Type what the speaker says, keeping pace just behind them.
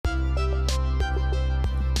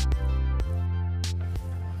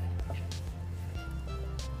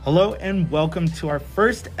Hello and welcome to our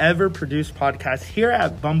first ever produced podcast here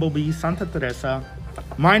at Bumble Santa Teresa.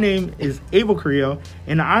 My name is Abel Carrillo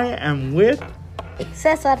and I am with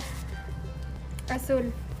Cesar,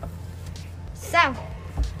 Azul, Sam,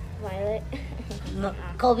 Violet,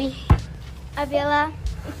 Kobe, Avila.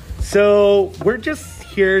 So we're just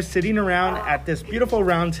here sitting around at this beautiful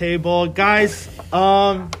round table. Guys,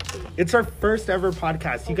 it's our first ever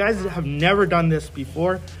podcast. You guys have never done this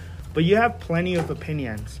before, but you have plenty of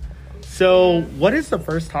opinions. So what is the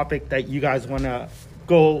first topic that you guys want to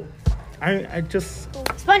go, I just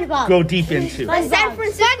SpongeBob, go deep into? San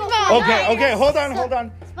Francisco. Okay, hold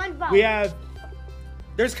on. SpongeBob.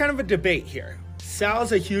 There's kind of a debate here.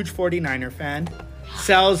 Sal's a huge 49er fan.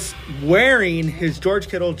 Sal's wearing his George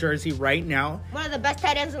Kittle jersey right now. One of the best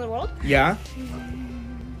tight ends in the world. Yeah.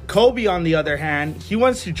 Kobe, on the other hand, he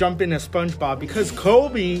wants to jump into SpongeBob because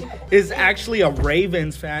Kobe is actually a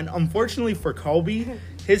Ravens fan. Unfortunately for Kobe,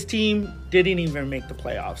 his team didn't even make the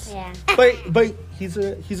playoffs. Yeah. But he's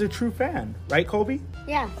a true fan, right, Kobe?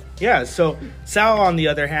 Yeah. Yeah, so Sal, on the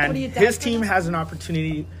other hand, you his team has an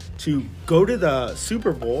opportunity to go to the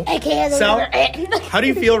Super Bowl. AKA the Sal, winner. how do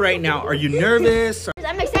you feel right now? Are you nervous?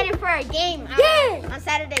 I'm excited for our game on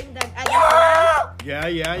Saturday. Yeah.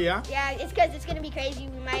 Yeah, it's because it's going to be crazy.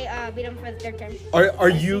 We might beat them for the third time. Are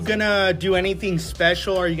you going to do anything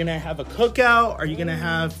special? Are you going to have a cookout? Are you going to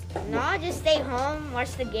have... No, just stay home,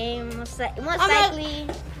 watch the game. Most likely,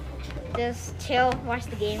 just chill, watch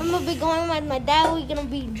the game. I'm going to be going with my dad. We're going to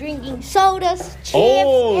be drinking sodas, chips,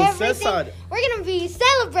 everything. Cesar. We're going to be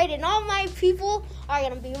celebrating. All my people are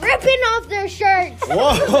going to be ripping off their shirts.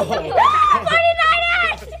 Whoa!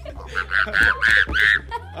 49ers!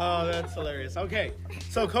 Oh, that's hilarious. Okay,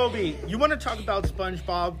 so Kobe, you want to talk about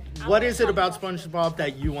SpongeBob. What is it about SpongeBob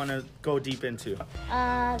that you want to go deep into?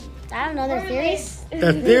 I don't know, their theories.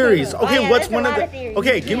 The theories. Okay, yeah, what's there's one a of lot the... of theories.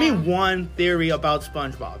 Okay, give me one theory about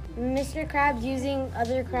SpongeBob. Mr. Krabs using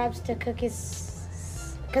other crabs to cook his...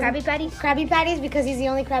 Krabby Patties? Krabby Patties because he's the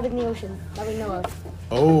only crab in the ocean that we know of.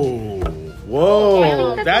 Oh,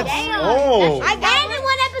 whoa, that's... Oh. And in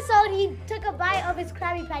one episode, he took a bite of his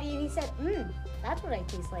Krabby Patty and he said, that's what I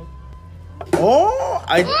taste like. Oh,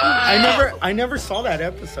 I never saw that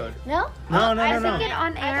episode. No? No. I think it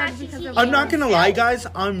on air because of. I'm not gonna lie, guys.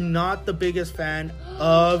 I'm not the biggest fan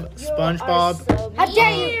of SpongeBob. How dare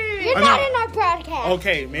you? You're I'm not not- in our podcast.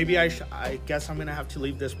 Okay, maybe I guess I'm gonna have to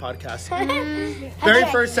leave this podcast. Very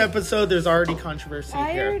first episode, there's already controversy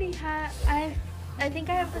I here. already had. I think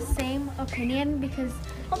I have the same opinion because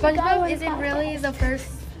SpongeBob isn't really the first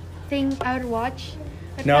thing I would watch.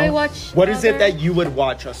 I'd probably No. watch. What is it other- that you would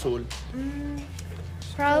watch, Azul?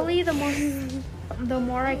 Probably the more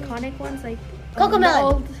iconic ones like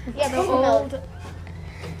Cocomelon.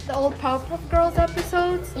 the old Powerpuff Girls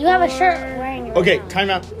episodes. You have a or- shirt wearing it. Okay, time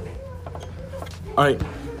out. All right.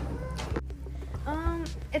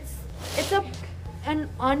 It's an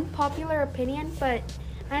unpopular opinion, but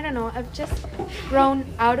I don't know. I've just grown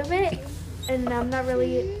out of it, and I'm not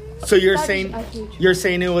really. So you're That's saying a huge-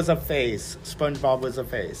 it was a phase. SpongeBob was a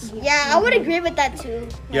phase. Yeah, I would agree with that too.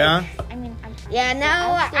 Yeah. Yeah, no,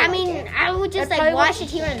 I would just I'd probably watch it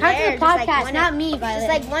here and Talk there. to the podcast, just like not me, Just Violet.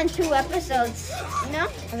 like 1-2 episodes, you know?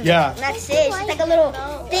 Yeah. That's it. It's just like a little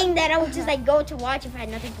thing that I would just like go to watch if I had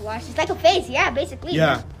nothing to watch. It's like a phase, yeah, basically.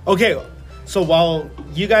 Yeah. Okay. So while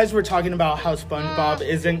you guys were talking about how SpongeBob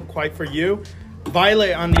isn't quite for you,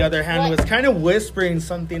 Violet, on the other hand, was kind of whispering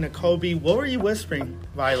something to Kobe. What were you whispering,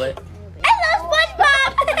 Violet? I love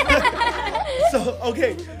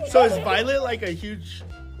SpongeBob! So is Violet like a huge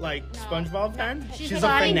SpongeBob fan? She's a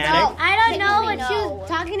fanatic. I don't know what she was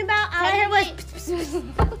talking about. All I heard was...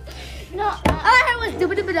 No, all I heard was...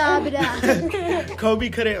 dooba-dooba-da-ba-da. Kobe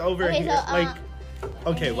couldn't overhear.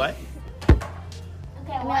 Okay, what?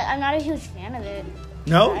 I'm not a huge fan of it.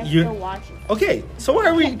 No, you. watch it. Okay, so why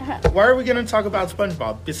are we gonna talk about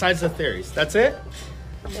SpongeBob besides the theories? That's it?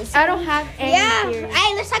 I don't have any Yeah. theories.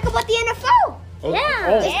 Hey, let's talk about the NFL.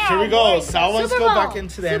 Here we go. Sal wants to go Bowl. back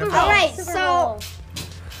into the NFL. All right, Super so Bowl.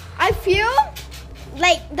 I feel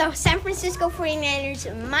like the San Francisco 49ers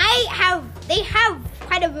they have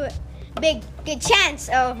quite a good chance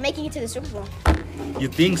of making it to the Super Bowl. You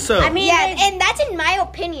think so? I mean, yeah, and that's in my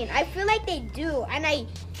opinion. I feel like they do, and I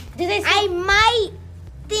might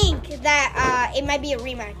think that it might be a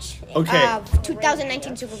rematch of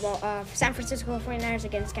 2019 Super Bowl of San Francisco 49ers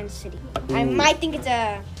against Kansas City. I might think it's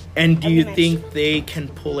a. And do you rematch. think they can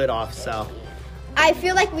pull it off, Sal? I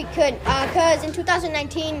feel like we could, because in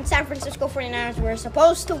 2019, San Francisco 49ers were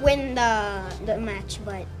supposed to win the match,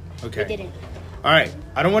 but Okay. they didn't. All right.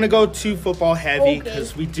 I don't want to go too football heavy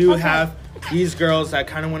because we do have these girls that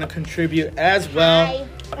kind of want to contribute as well.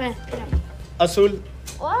 No. Azul,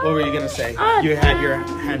 what were you gonna say? You had your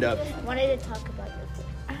hand up. Wanted to talk about this.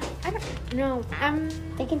 I don't know.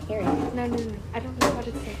 They can hear it. No. I don't know what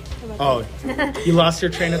to say. Oh, you lost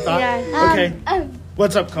your train of thought? Yeah. Okay.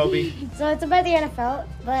 What's up, Kobe? So it's about the NFL,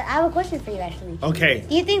 but I have a question for you actually. Okay.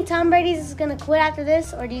 Do you think Tom Brady's gonna quit after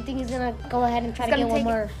this, or do you think he's gonna go ahead and try to get one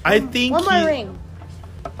more ring?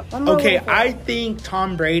 One more Okay, ring I think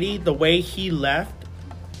Tom Brady, the way he left,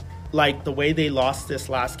 like the way they lost this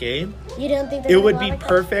last game, you don't think it would be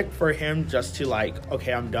perfect for him just to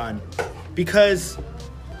okay, I'm done. Because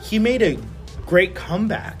he made a great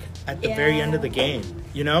comeback at the very end of the game,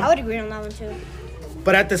 you know? I would agree on that one too.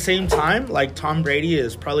 But at the same time, Tom Brady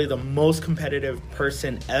is probably the most competitive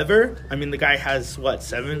person ever. I mean, the guy has,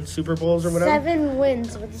 7 Super Bowls or whatever? 7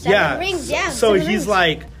 wins with 7 rings, yeah. So 7 he's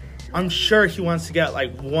rings. I'm sure he wants to get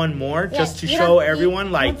one more just to show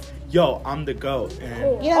everyone yo, I'm the GOAT.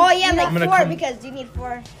 And I'm 4 because you need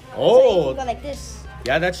 4. Oh. So you can go like this.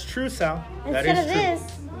 Yeah, that's true, Sal. That Instead is of true. this,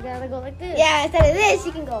 you gotta go like this. Yeah, instead of this,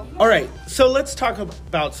 you can go. All right, so let's talk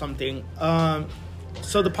about something.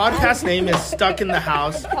 So the podcast name is Stuck in the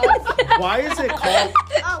House. Why is it called?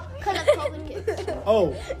 Oh, because of COVID kids.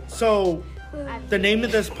 Oh, so the name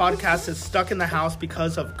of this podcast is Stuck in the House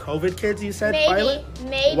because of COVID kids, you said, Violet?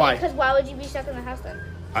 Maybe. Why? Because why would you be stuck in the house then?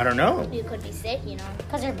 I don't know. You could be sick, you know.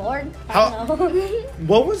 Because they're bored. How?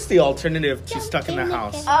 What was the alternative to Stuck in the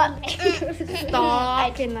House? Stock in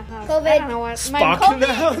the house. COVID. I don't know what. Spock in the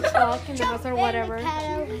House? Stock in the house or whatever.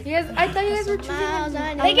 Yes, I thought you guys were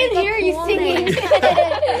choosing. They can hear you singing.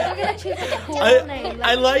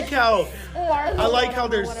 I like how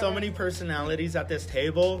there's so many personalities at this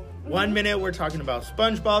table. One minute we're talking about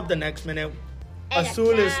SpongeBob, the next minute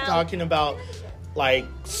Azul is talking about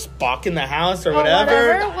Spock in the House or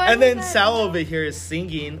whatever. And then Sal over here is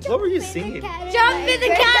singing. What were you singing? Jump in the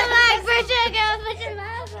Cadillac for sugar.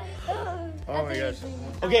 Oh my gosh.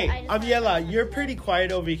 Okay, Aviela, you're pretty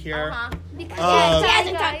quiet over here. Because she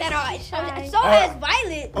hasn't talked that much. So has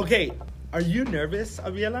Violet. Okay, are you nervous,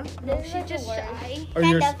 Aviela? No, she's just shy. Or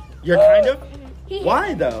you're kind of?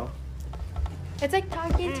 Why though? It's like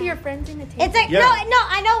talking to your friends in the table. It's like, no,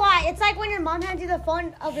 I know why. It's like when your mom hands you the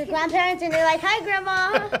phone of your grandparents and they're like, hi,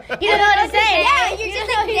 Grandma. You don't know what to say. Yeah, you're just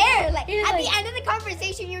there. At the end of the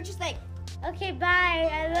conversation, you're just like, okay, bye.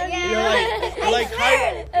 I love you.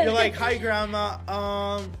 You're like, hi, Grandma.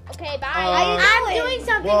 Okay, bye. I'm doing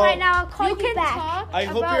something right now. I'll call you back. Talk I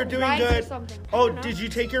hope you're doing good. Oh, did you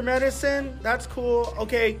take your medicine? That's cool.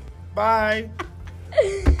 Okay, bye.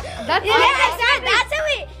 That's how it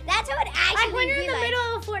actually. Like when you're in the like.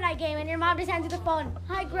 middle of a Fortnite game and your mom just hands you the phone,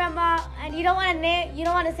 hi Grandma, and you don't want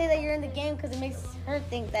to say that you're in the game because it makes her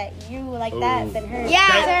think that you like that than her.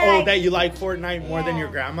 Yeah. That you like Fortnite more than your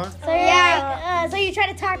grandma. So so you try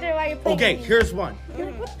to talk to her while you're playing. Okay, here's one.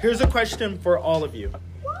 Here's a question for all of you.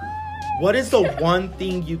 What is the one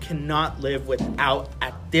thing you cannot live without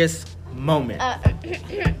at this moment?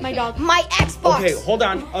 My dog. My Xbox. Okay, hold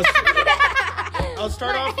on. I'll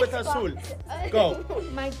start off with Azul. Go.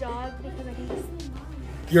 My dog, because I can just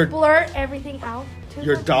Your blurt everything out.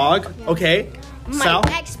 your dog. Okay. My Sal.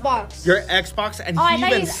 Xbox. Your Xbox, and I he thought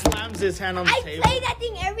even you- slams his hand on the I table. play that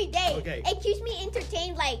thing every day. Okay. It keeps me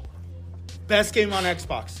entertained Best game on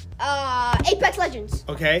Xbox. Apex Legends.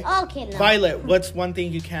 Okay. Okay, no. Violet, what's one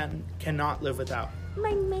thing you cannot live without?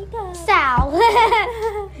 My makeup. Sal.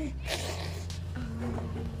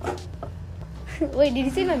 Wait, did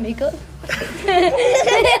you say my makeup? I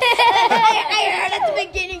heard at the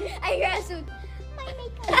beginning. I heard soon. My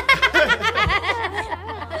makeup.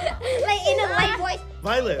 In a light voice.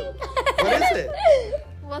 Violet, what is it?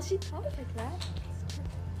 Well, she talks like that.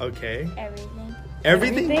 Okay. Everything.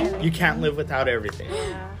 Everything? Everything? You can't live without everything.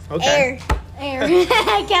 Okay. Air.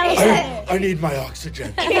 I can't. I need my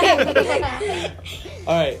oxygen. All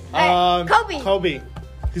right. Kobe.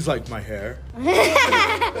 He's like, my hair. My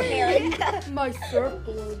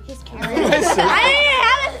surfboard. He's My carrying. surf- I didn't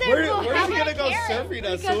have a surfboard. Where's he gonna go surfing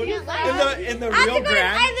us soon? he's like- In the I have Rio to go to,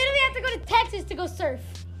 Grande? I literally have to go to Texas to go surf.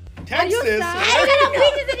 Texas? I got no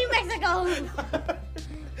beaches in New Mexico.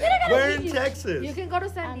 Where in Texas? You can go to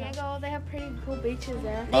San Diego. They have pretty cool beaches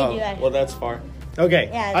there. Oh, do actually. well, that's far. Okay.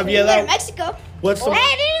 Yeah, Go to Aviela, Mexico. what's the... Hey,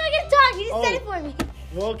 I didn't even get to talk. You just said Oh. it for me.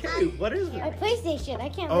 Well, okay, what is My it? PlayStation. I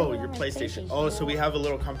can't. Oh, live your without my PlayStation. Oh, so we have a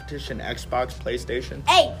little competition, Xbox, PlayStation.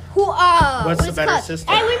 Hey, What's the better called?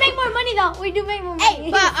 system? Hey, we make more money though. We do make more money.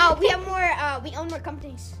 Hey, but we have more. We own more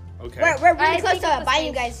companies. Okay. We're really I close think to it's buying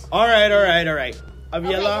you the guys. All right. Aviela,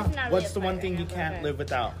 it's not what's really the a one part thing right you now, can't but- live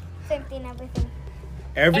without? Everything.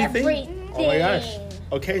 Everything? Oh my gosh.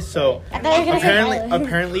 Okay, so I thought you were gonna say Violet.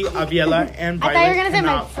 apparently Aviela and I thought you were Violet gonna say my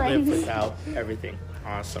cannot live friends. without everything.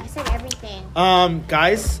 Awesome. I said everything.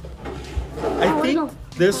 Guys, I think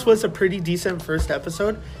this was a pretty decent first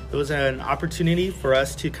episode. It was an opportunity for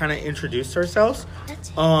us to kind of introduce ourselves.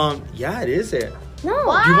 Yeah, it is it. No.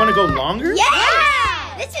 Do you want to go longer?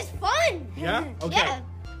 Yeah. This is fun. Yeah? Okay.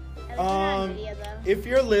 If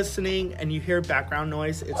you're listening and you hear background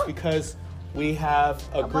noise, it's because we have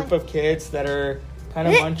a group of kids that are kind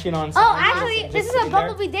of munching on something. Oh, actually, this is a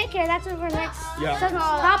Bumblebee daycare. That's what our next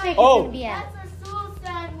topic is going to be at.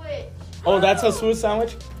 Oh, that's a Swiss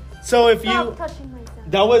sandwich? So if you... Stop touching myself.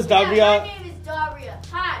 That was Daria. My name is Daria.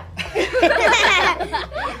 Hi.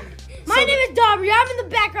 My name is Daria. I'm in the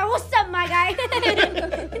background. What's up, my guy?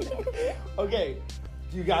 Okay.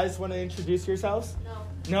 Do you guys want to introduce yourselves?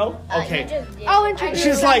 No? Okay. I'll introduce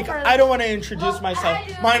She's like, I don't want to introduce myself.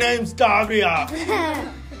 My name's Daria.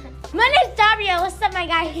 My name's Daria. What's up, my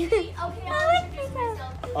guy? Okay, I'll introduce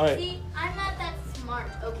myself. All right. See, I'm not that smart,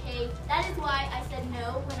 okay? That is why I said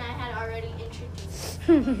no when I had already introduced.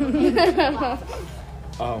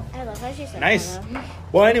 Oh, I love how she said nice.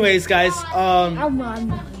 Well, anyways, guys,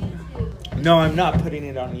 no, I'm not putting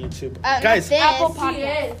it on YouTube. Guys, Apple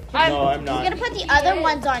Podcast. no, I'm not. You're gonna put the other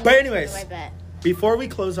ones on. But YouTube, anyways, I bet. before we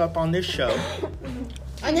close up on this show,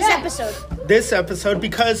 On this episode.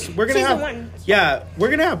 because we're gonna Season have, 1. yeah, we're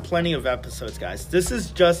gonna have plenty of episodes, guys. This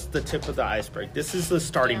is just the tip of the iceberg. This is the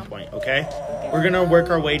starting point, okay? We're gonna work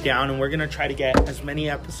our way down, and we're gonna try to get as many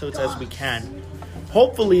episodes as we can.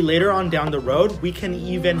 Hopefully, later on down the road, we can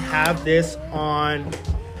even have this on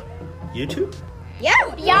YouTube. Yeah.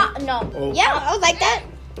 No. Oh. Yeah, I would like that.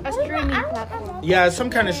 A streaming platform. Yeah, some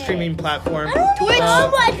kind of streaming platform. Twitch. Twitch. Oh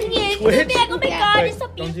my God, Wait, there's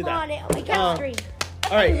some don't do people that. on it. Oh my God, stream.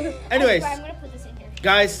 All right. Anyways, I'm gonna put this in here.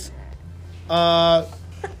 guys, We're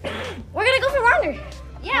gonna go for longer.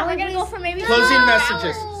 Yeah, we're gonna go for maybe closing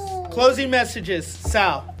messages. Closing messages.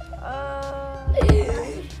 Sal,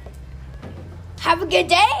 Have a good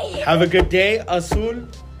day. have a good day. Azul,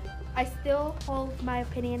 I still hold my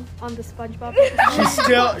opinion on the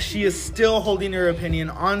SpongeBob. she is still holding her opinion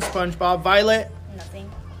on SpongeBob. Violet, Nothing.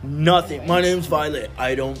 nothing. My name's Violet.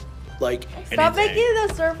 I don't like Stop anything. making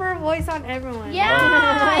the surfer voice on everyone.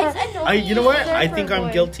 Yeah, it's annoying. You know what? I Surfer think I'm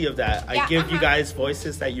voice. guilty of that. I Yeah, give you guys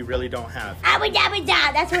voices that you really don't have. Abba dabba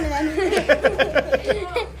da. That's one of them.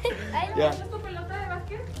 Yeah.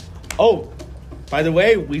 Oh, by the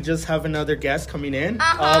way, we just have another guest coming in.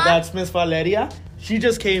 That's Miss Valeria. She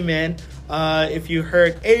just came in. If you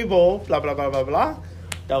heard Abel, blah, blah, blah, blah, blah,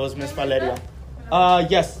 that was Miss Valeria.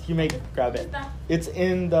 Yes, you may grab it. It's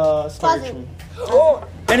in the storage room.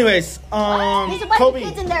 Anyways, There's a bunch of Kobe,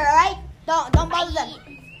 kids in there, alright? Don't bother them.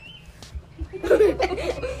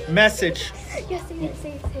 message. Yes, say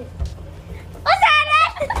it. What's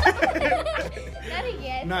that? Not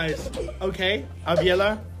again. Nice. Okay,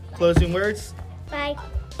 Abiela, closing words. Bye.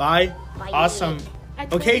 Bye. Awesome.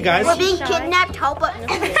 Okay, guys. We're being kidnapped. Help us.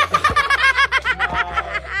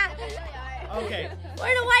 Okay.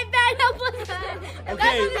 We're the white man. Help us.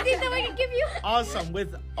 Okay. Things that we can give you. Awesome.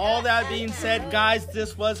 With all that being said, guys,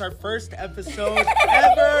 this was our first episode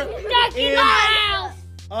ever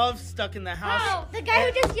of Stuck in the House. The guy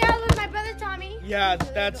who just yelled was my brother Tommy. Yeah,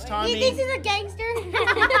 that's Tommy. He thinks he's a gangster.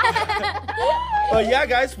 But yeah,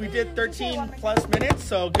 guys, we did 13 plus minutes,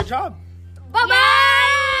 so good job.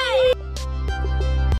 Bye-bye.